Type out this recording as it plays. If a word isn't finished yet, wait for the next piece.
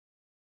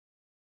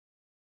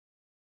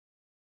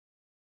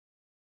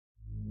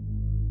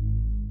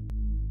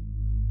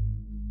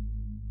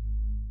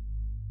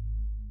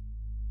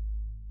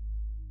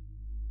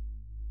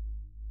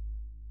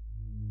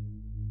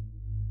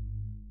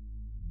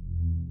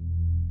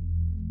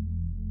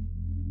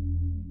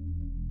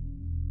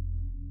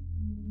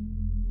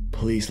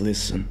Please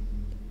listen.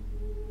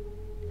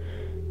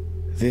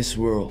 This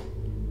world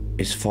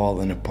is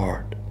falling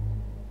apart.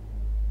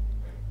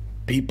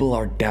 People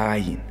are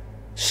dying,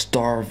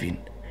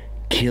 starving,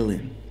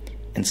 killing,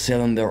 and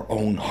selling their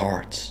own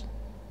hearts.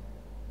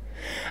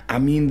 I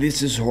mean,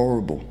 this is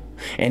horrible,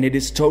 and it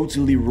is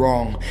totally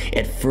wrong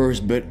at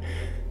first, but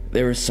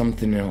there is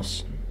something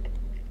else,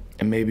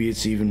 and maybe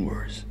it's even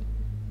worse.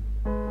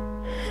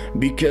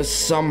 Because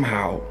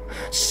somehow,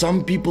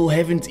 some people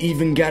haven't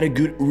even got a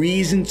good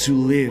reason to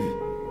live.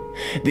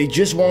 They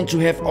just want to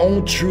have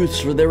own truths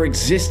for their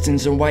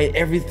existence and why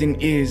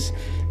everything is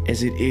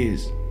as it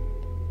is.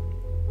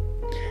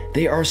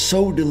 They are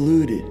so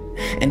deluded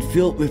and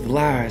filled with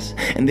lies,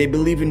 and they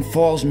believe in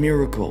false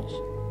miracles.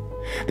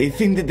 They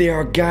think that they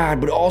are God,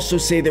 but also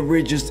say that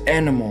we're just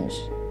animals.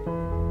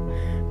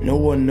 No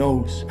one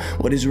knows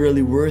what is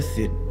really worth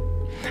it.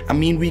 I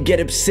mean, we get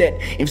upset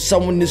if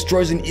someone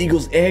destroys an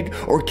eagle's egg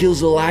or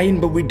kills a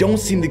lion, but we don't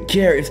seem to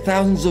care if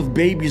thousands of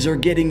babies are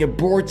getting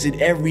aborted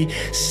every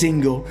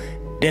single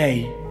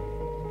day.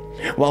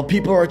 While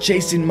people are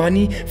chasing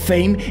money,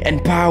 fame,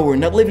 and power,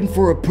 not living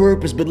for a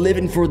purpose, but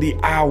living for the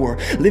hour,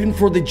 living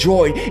for the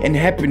joy and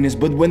happiness,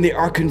 but when they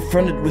are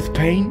confronted with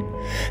pain,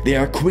 they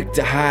are quick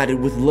to hide it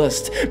with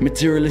lust,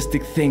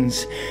 materialistic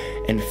things,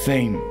 and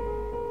fame.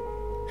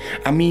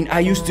 I mean, I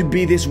used to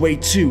be this way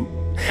too.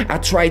 I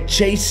tried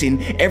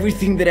chasing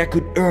everything that I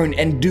could earn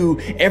and do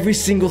every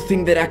single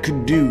thing that I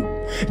could do,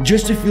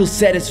 just to feel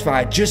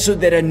satisfied, just so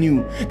that I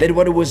knew that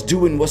what I was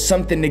doing was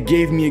something that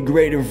gave me a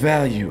greater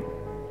value.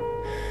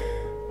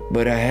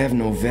 But I have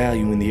no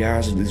value in the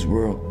eyes of this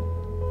world.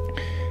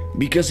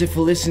 Because if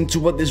I listen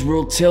to what this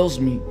world tells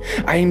me,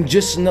 I am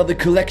just another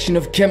collection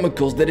of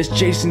chemicals that is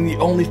chasing the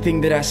only thing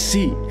that I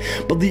see.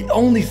 But the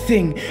only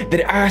thing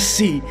that I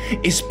see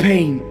is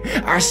pain.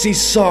 I see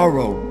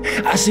sorrow.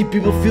 I see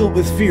people filled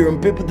with fear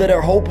and people that are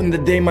hoping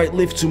that they might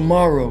live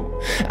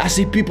tomorrow. I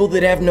see people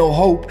that have no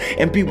hope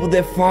and people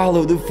that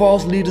follow the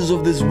false leaders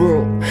of this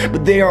world.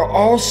 But they are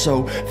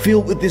also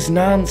filled with this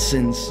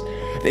nonsense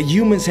that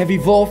humans have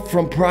evolved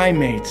from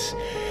primates,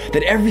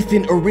 that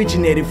everything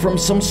originated from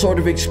some sort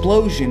of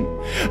explosion.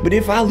 But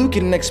if I look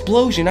at an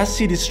explosion, I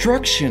see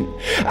destruction.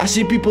 I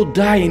see people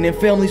dying and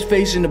families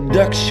facing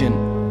abduction.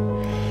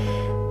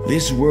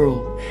 This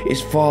world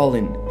is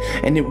falling,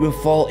 and it will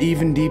fall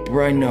even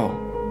deeper, I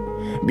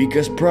know,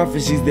 because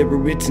prophecies that were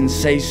written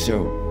say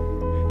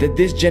so, that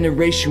this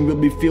generation will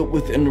be filled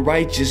with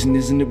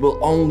unrighteousness and it will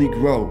only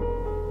grow.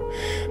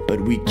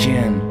 But we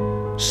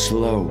can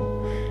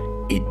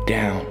slow it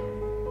down,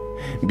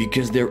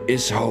 because there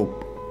is hope.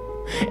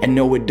 And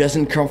no, it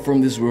doesn't come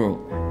from this world.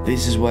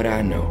 This is what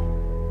I know.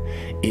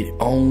 It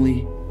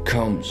only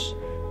comes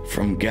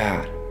from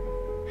God.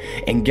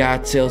 And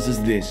God tells us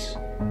this: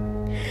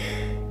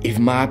 if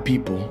my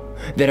people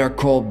that are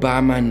called by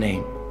my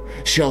name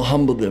shall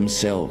humble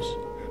themselves,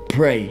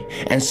 pray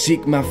and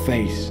seek my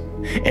face,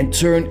 and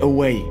turn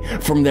away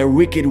from their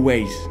wicked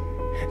ways,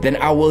 then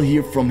I will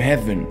hear from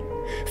heaven,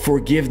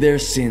 forgive their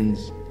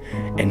sins,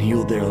 and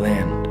heal their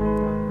land.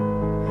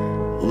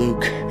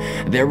 Look,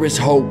 there is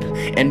hope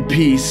and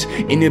peace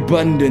in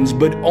abundance,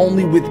 but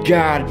only with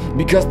God,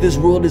 because this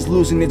world is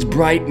losing its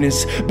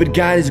brightness. But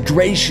God is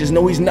gracious.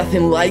 No, He's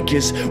nothing like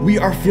us. We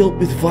are filled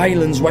with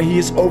violence while He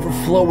is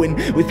overflowing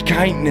with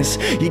kindness.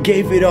 He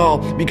gave it all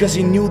because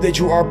He knew that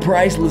you are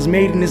priceless,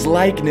 made in His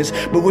likeness.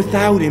 But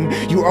without Him,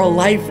 you are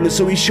lifeless.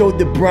 So He showed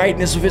the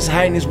brightness of His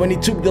highness when He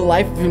took the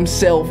life of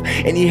Himself,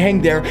 and He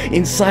hung there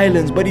in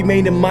silence. But He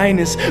made a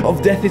minus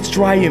of death its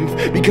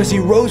triumph, because He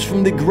rose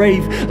from the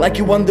grave like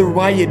He won the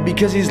riot,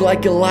 because He's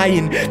like a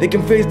lion that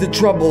can face the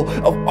trouble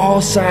of all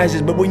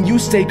sizes. But when you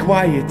stay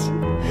quiet,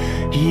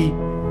 He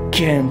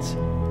can't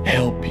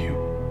help you.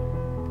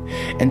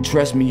 And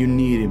trust me, you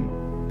need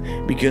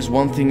Him, because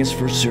one thing is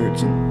for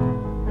certain: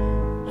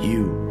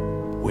 you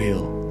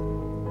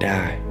will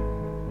die.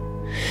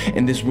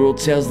 And this world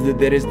tells us that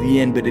that is the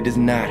end, but it is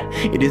not.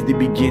 It is the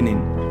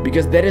beginning,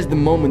 because that is the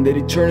moment that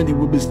eternity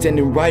will be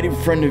standing right in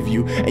front of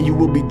you, and you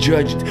will be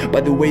judged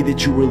by the way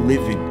that you were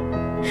living.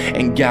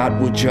 And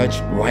God will judge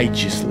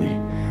righteously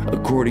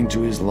according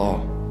to His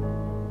law,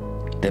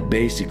 that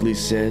basically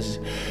says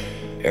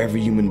every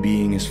human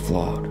being is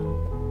flawed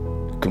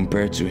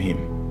compared to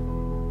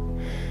Him.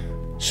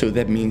 So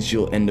that means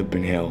you'll end up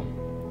in hell.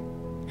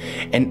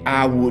 And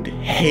I would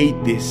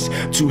hate this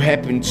to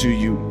happen to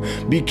you,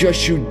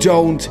 because you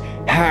don't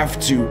have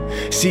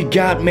to. See,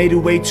 God made a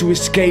way to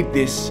escape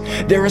this.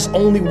 There is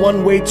only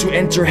one way to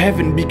enter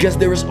heaven, because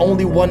there is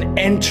only one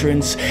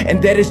entrance,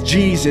 and that is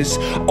Jesus.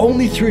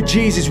 Only through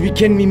Jesus we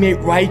can be made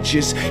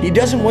righteous. He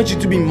doesn't want you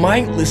to be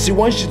mindless. He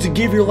wants you to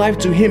give your life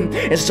to Him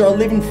and start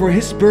living for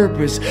His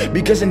purpose,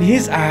 because in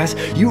His eyes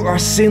you are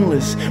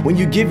sinless when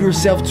you give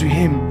yourself to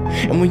Him.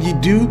 And when you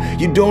do,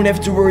 you don't have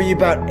to worry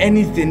about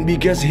anything,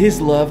 because His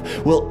love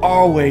will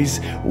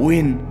always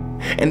win.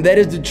 And that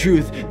is the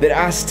truth that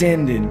I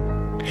stand in.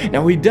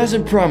 Now, He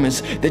doesn't promise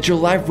that your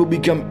life will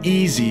become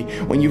easy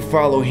when you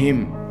follow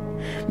Him,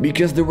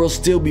 because there will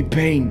still be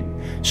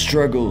pain,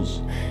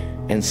 struggles,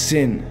 and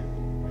sin.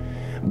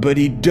 But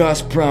He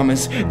does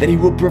promise that He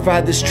will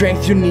provide the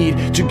strength you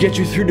need to get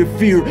you through the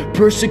fear,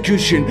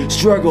 persecution,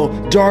 struggle,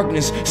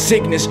 darkness,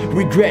 sickness,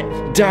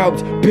 regret, doubt,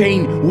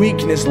 pain,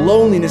 weakness,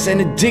 loneliness,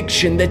 and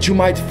addiction that you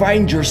might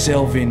find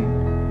yourself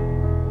in.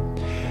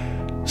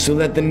 So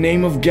let the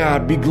name of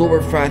God be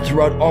glorified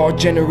throughout all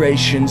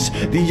generations,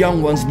 the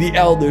young ones, the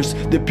elders,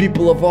 the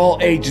people of all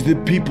ages, the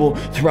people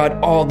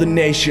throughout all the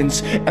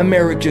nations,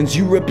 Americans,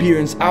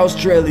 Europeans,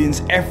 Australians,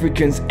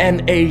 Africans,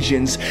 and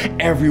Asians,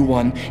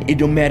 everyone. It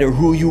don't matter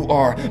who you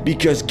are,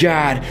 because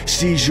God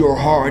sees your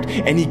heart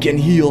and He can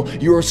heal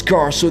your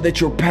scars so that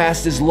your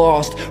past is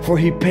lost, for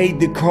He paid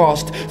the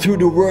cost through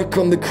the work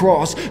on the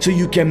cross so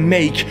you can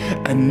make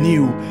a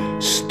new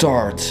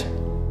start.